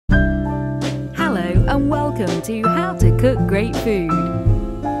and welcome to How to Cook Great Food.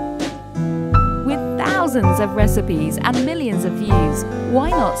 With thousands of recipes and millions of views, why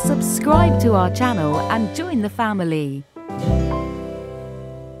not subscribe to our channel and join the family?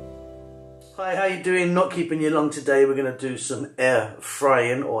 Hi, how you doing? Not keeping you long today. We're going to do some air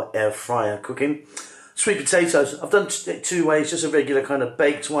frying or air fryer cooking. Sweet potatoes. I've done it two ways, just a regular kind of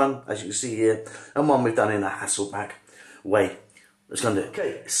baked one, as you can see here, and one we've done in a Hasselback way. Let's go and do it.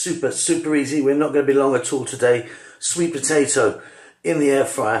 Okay, super easy. We're not going to be long at all today. Sweet potato in the air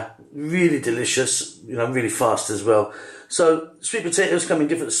fryer, really delicious, you know, really fast as well. So sweet potatoes come in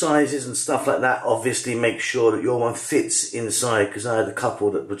different sizes and stuff like that. Obviously make sure that your one fits inside, because I had a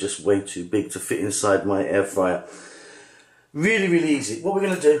couple that were just way too big to fit inside my air fryer. Really easy. What we're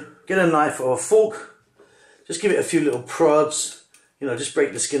going to do, get a knife or a fork, just give it a few little prods, you know, just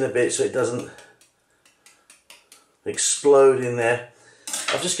break the skin a bit so it doesn't explode in there.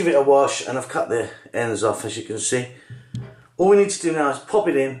 I've just give it a wash and I've cut the ends off, as you can see. All we need to do now is pop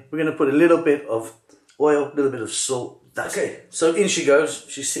it in. We're going to put a little bit of oil, a little bit of salt. That's okay. So in she goes.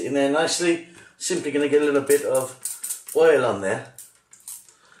 She's sitting there nicely. Simply going to get a little bit of oil on there.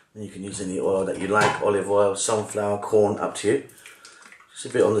 And you can use any oil that you like, olive oil, sunflower, corn, up to you. Just a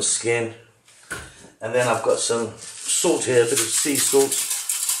bit on the skin. And then I've got some salt here, a bit of sea salt.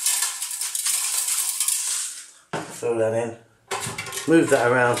 Throw that in, move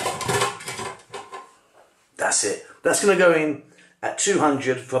that around. That's it. That's going to go in at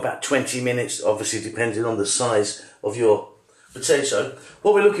 200 for about 20 minutes, obviously depending on the size of your potato.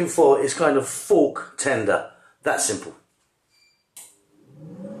 What we're looking for is kind of fork tender. That simple.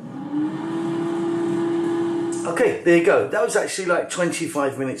 Okay, there you go. That was actually like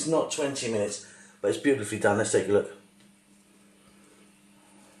 25 minutes, not 20 minutes, but it's beautifully done. Let's take a look.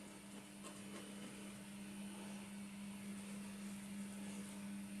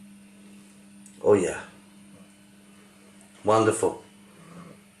 Oh yeah, wonderful.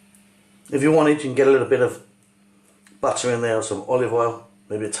 If you wanted, you can get a little bit of butter in there or some olive oil,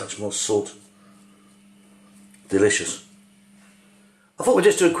 maybe a touch more salt. Delicious. I thought we'd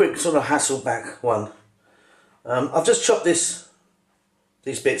just do a quick sort of Hasselback one. I've just chopped these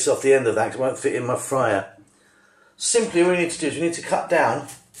bits off the end of that because it won't fit in my fryer. Simply all we need to do is we need to cut down,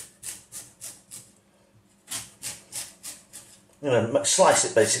 you know, slice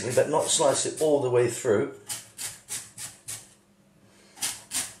it basically, but not slice it all the way through.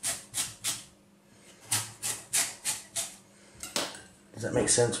 Does that make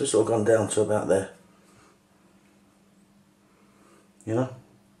sense? We've sort of gone down to about there. You know?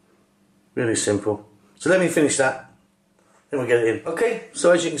 Really simple. So let me finish that, then we'll get it in. Okay, so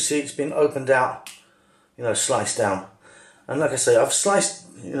as you can see, it's been opened out, you know, sliced down. And like I say, I've sliced,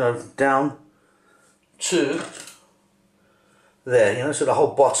 you know, down to there, you know, so the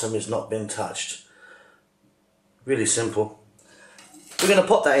whole bottom has not been touched. Really simple. We're going to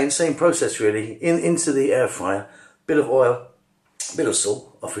pop that in, same process really, into the air fryer. Bit of oil, bit of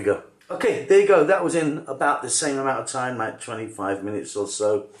salt, off we go. Okay, there you go. That was in about the same amount of time, like 25 minutes or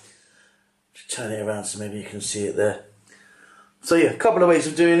so. Turn it around so maybe you can see it there. So yeah, a couple of ways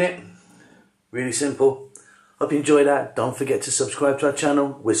of doing it. Really simple. Hope you enjoyed that. Don't forget to subscribe to our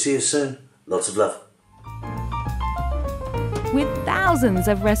channel. We'll see you soon. Lots of love. With thousands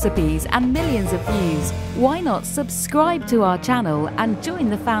of recipes and millions of views, why not subscribe to our channel and join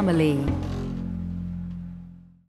the family?